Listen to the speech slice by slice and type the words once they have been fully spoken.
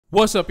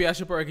What's up, y'all? It's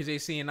your boy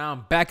JC, and now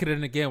I'm back at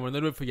it again with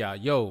another video for y'all.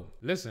 Yo,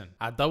 listen,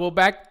 I double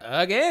backed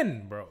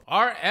again, bro.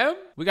 RM,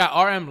 we got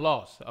RM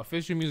Lost,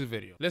 official music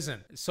video.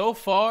 Listen, so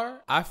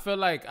far, I feel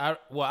like I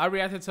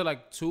reacted to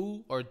like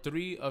 2 or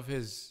 3 of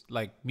his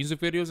like music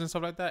videos and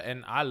stuff like that,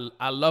 and I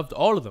loved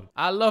all of them.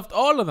 I loved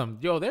all of them.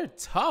 Yo, they're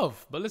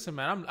tough. But listen,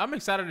 man, I'm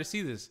excited to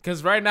see this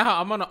because right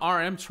now I'm on an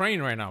RM train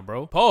right now,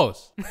 bro.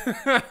 Pause.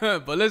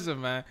 But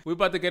listen, man, we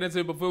about to get into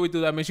it. Before we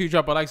do that, make sure you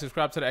drop a like,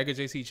 subscribe to the Edgar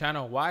JC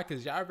channel. Why?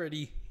 Because y'all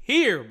already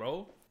here,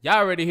 bro. Y'all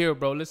already here,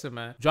 bro. Listen,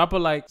 man, drop a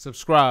like,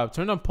 subscribe,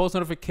 turn on post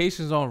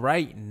notifications on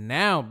right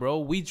now, bro.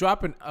 We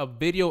dropping a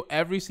video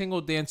every single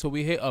day until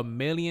we hit 1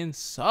 million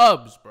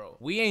subs, bro.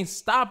 We ain't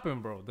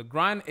stopping, bro. The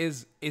grind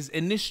is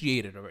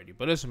initiated already.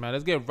 But listen, man,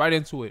 let's get right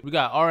into it. We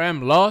got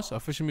RM Lost,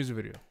 official music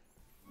video.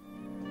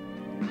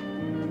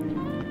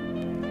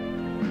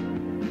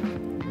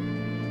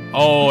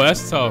 Oh,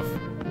 that's tough.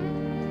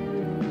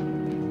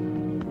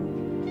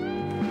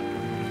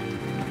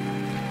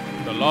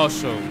 The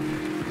Lost Show.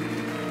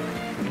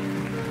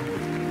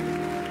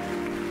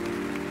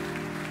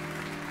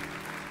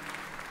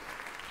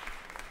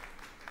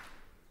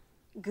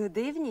 Good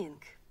evening.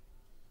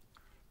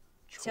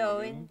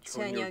 좋은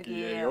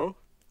저녁이에요.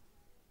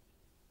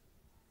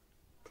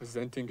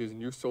 Presenting his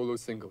new solo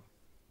single.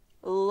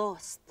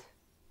 Lost.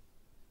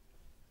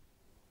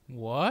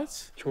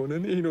 What?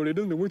 저는 이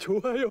노래를 너무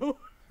좋아요.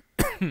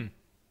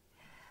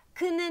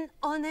 그는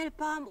오늘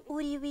밤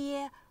우리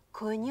위해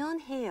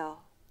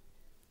공연해요.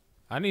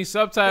 I need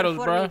subtitles,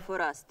 bro.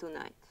 For us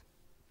tonight.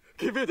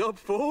 Give it up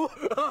for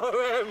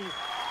RM.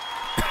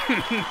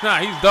 Nah,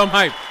 he's dumb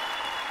hype.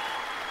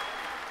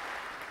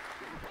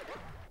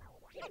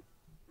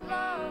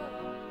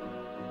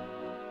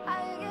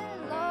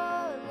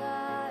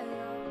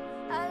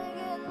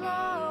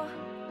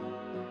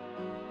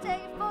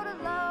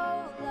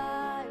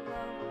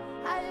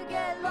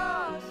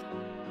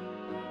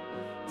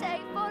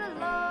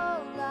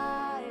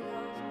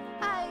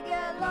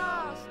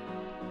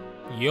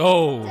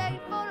 Yo.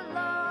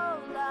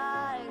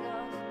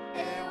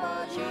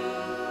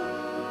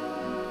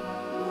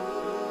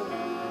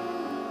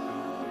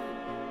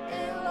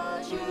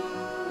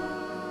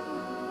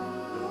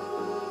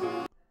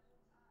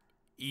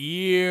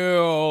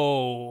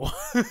 Yo.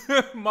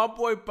 My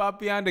boy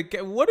Papi on the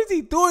cat. What is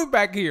he doing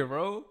back here,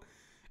 bro?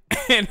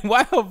 And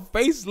why her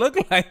face look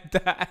like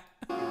that?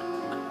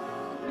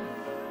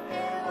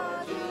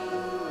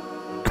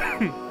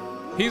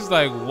 He's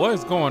like, what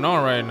is going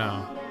on right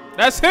now?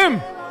 That's him.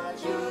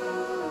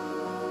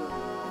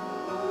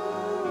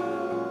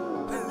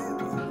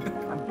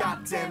 I'm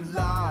goddamn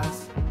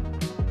lost.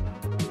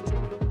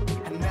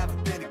 I've never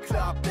been to a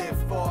club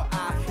before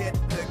I hit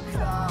the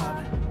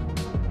club.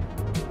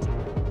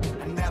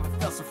 I never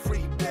felt so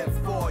free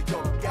before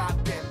your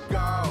goddamn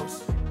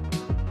girls.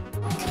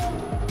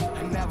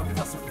 I never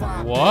felt so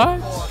fine what?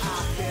 before I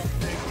hit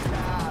the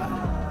club.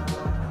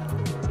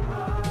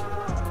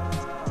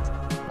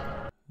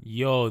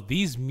 Yo,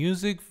 these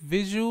music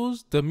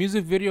visuals, the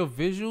music video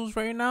visuals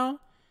right now,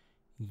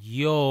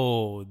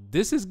 yo,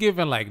 this is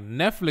giving like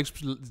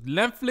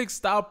Netflix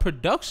style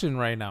production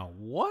right now.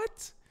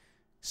 What?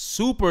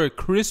 Super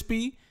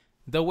crispy.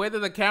 The way that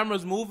the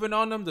camera's moving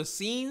on them, the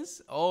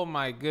scenes. Oh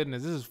my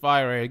goodness, this is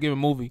fire right here. Give it a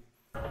movie.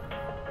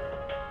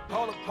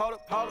 Hold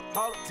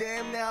up.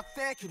 Damn, now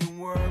thank you, don't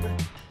worry.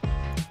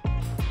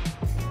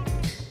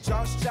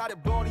 Just try to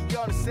body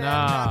on the sand,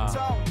 not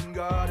talking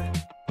God.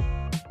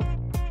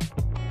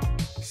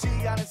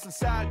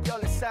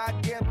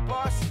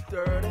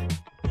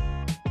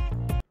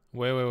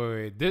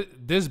 Wait.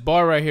 This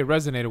bar right here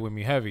resonated with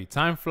me heavy.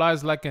 Time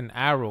flies like an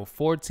arrow.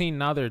 14,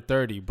 now they're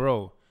 30.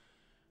 Bro,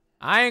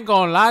 I ain't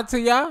gonna lie to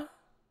y'all.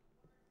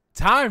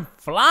 Time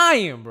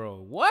flying,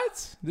 bro.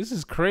 What? This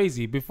is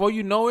crazy. Before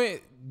you know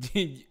it,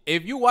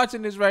 if you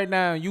watching this right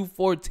now and you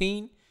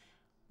 14,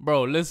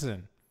 bro,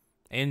 listen.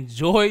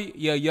 Enjoy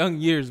your young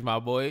years, my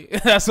boy.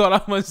 That's what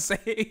I'm gonna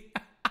say.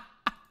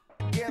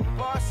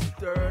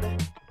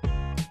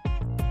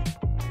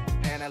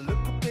 And I look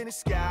up in the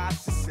sky,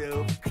 it's a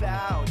silver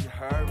cloud, you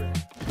hurry.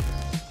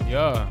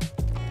 Yeah.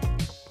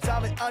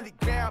 Dump it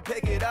underground,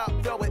 pick it up,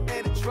 throw it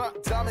in the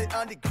truck. Dump it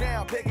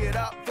underground, pick it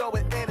up, throw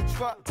it in the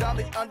truck. Dump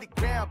it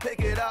underground, pick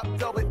it up,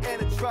 throw it in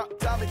the truck.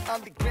 Dump it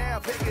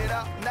underground, pick it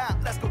up. Now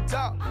let's go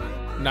dump.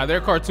 Now they're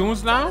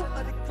cartoons now?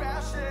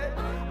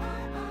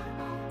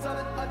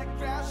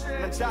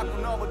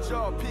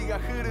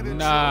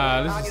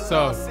 Nah, this is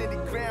tough.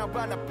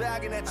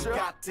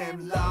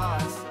 Goddamn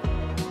lost.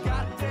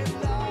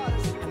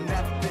 I've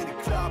never been to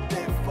a club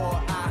before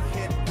I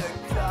hit the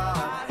club.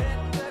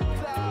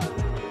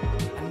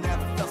 I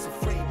never felt so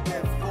free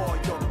before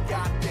your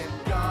goddamn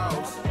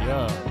girls.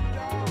 Yeah.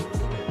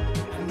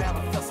 I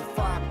never felt so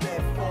fine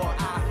before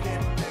I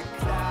hit the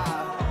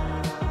club.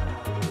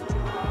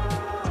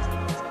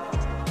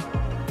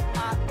 I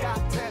got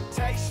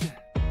temptation.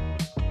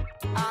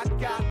 I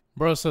got.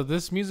 Bro, so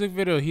this music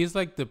video, he's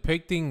like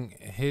depicting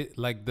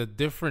like the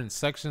different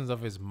sections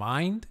of his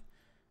mind.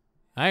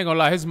 I ain't gonna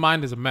lie, his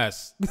mind is a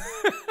mess.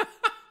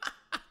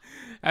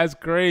 That's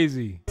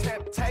crazy.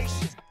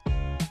 temptation.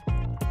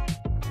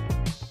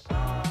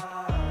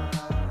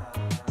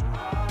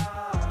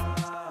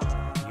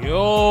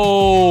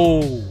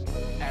 Yo,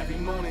 Every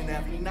morning,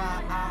 every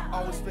night, I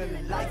always feel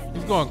life.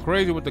 he's going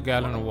crazy with the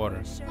gallon of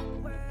water.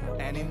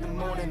 And in the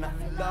morning, I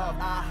feel love,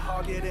 I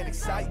hug it in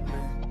excitement.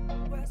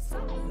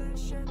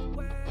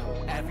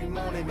 Every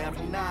morning,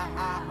 every night,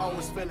 I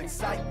always feel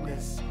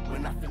excitement.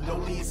 When I feel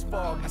lonely as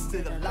fuck, I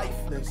still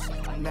lifeless.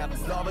 I'm never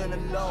loving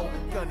alone,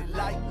 gonna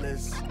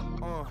lightless.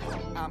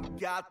 I'm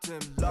goddamn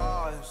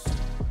lost.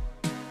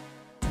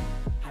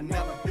 I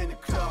never been to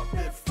club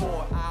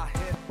before I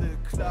hit the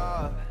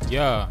club.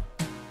 Yeah.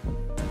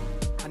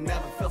 I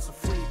never felt so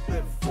free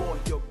before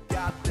your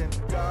goddamn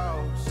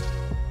girls.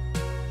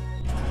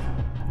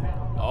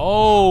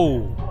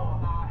 Oh.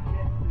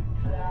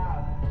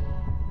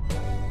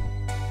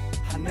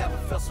 I never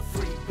felt so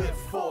free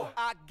before.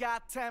 I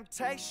got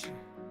temptation.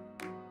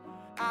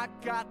 I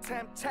got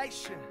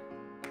temptation.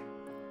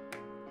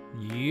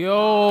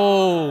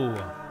 Yo.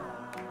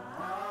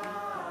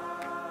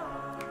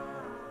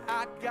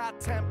 I got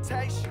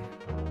temptation.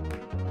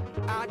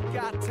 I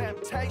got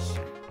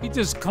temptation. He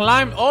just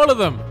climbed all of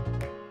them.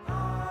 I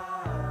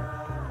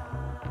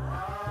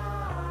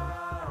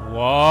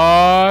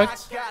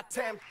What? got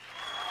temptation.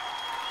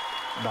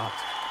 That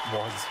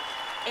was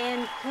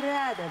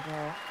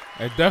Incredible.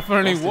 It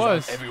definitely Monsters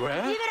was.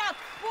 everywhere. Give it up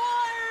for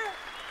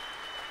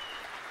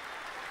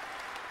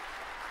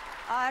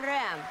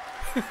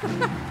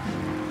RM.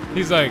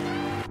 He's like,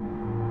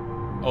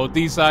 oh,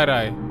 D side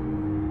eye.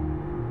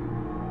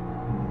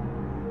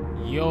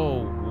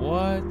 Yo,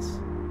 what?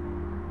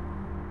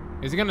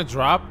 Is he gonna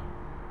drop?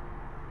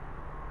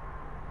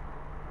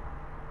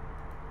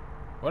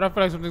 What? I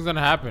feel like something's gonna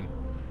happen.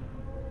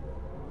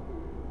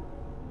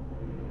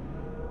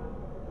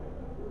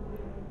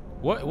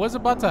 What's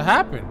about to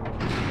happen?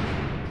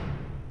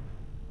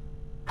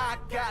 I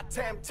got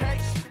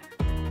temptation.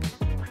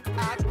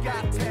 I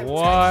got temptation.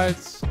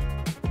 What?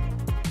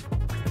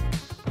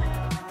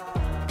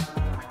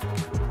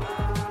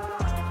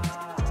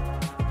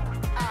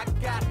 I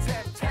got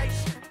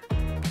temptation.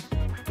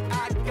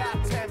 I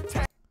got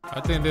temptation.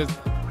 I think this.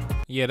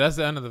 Yeah, that's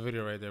the end of the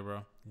video right there,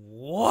 bro.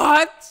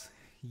 What?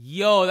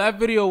 Yo, that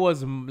video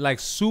was like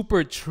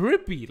super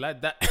trippy.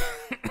 Like that.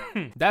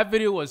 That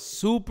video was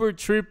super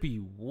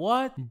trippy.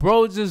 What?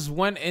 Bro just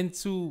went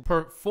into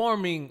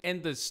performing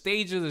in the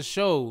stage of the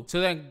show to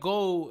then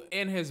go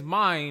in his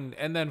mind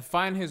and then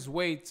find his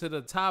way to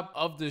the top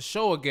of the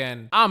show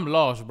again. I'm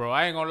lost, bro.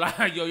 I ain't gonna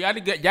lie. Yo,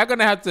 y'all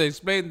gonna have to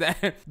explain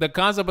that the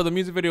concept of the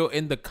music video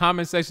in the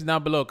comment section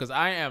down below, because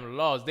I am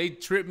lost. They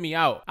tripped me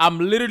out. I'm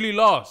literally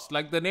lost.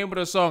 Like the name of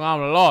the song,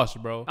 I'm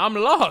lost, bro. I'm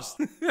lost.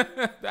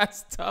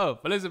 That's tough.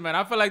 But listen, man,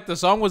 I feel like the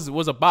song was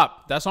a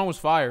bop. That song was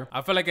fire.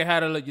 I feel like it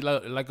had a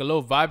little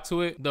vibe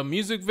to it. The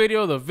music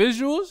video, the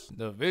visuals,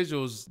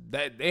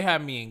 that they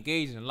had me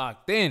engaged and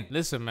locked in.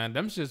 Listen, man,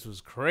 them shits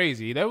was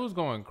crazy. That was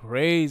going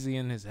crazy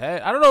in his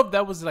head. I don't know if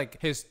that was like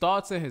his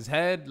thoughts in his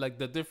head, like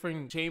the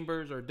different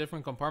chambers or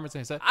different compartments in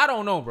his head. I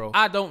don't know, bro.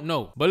 I don't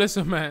know. But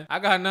listen, man, I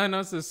got nothing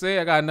else to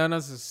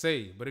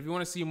say. But if you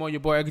want to see more of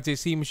your boy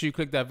XJC, make sure you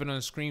click that video on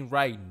the screen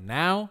right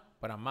now.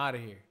 But I'm out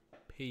of here.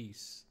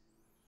 Peace.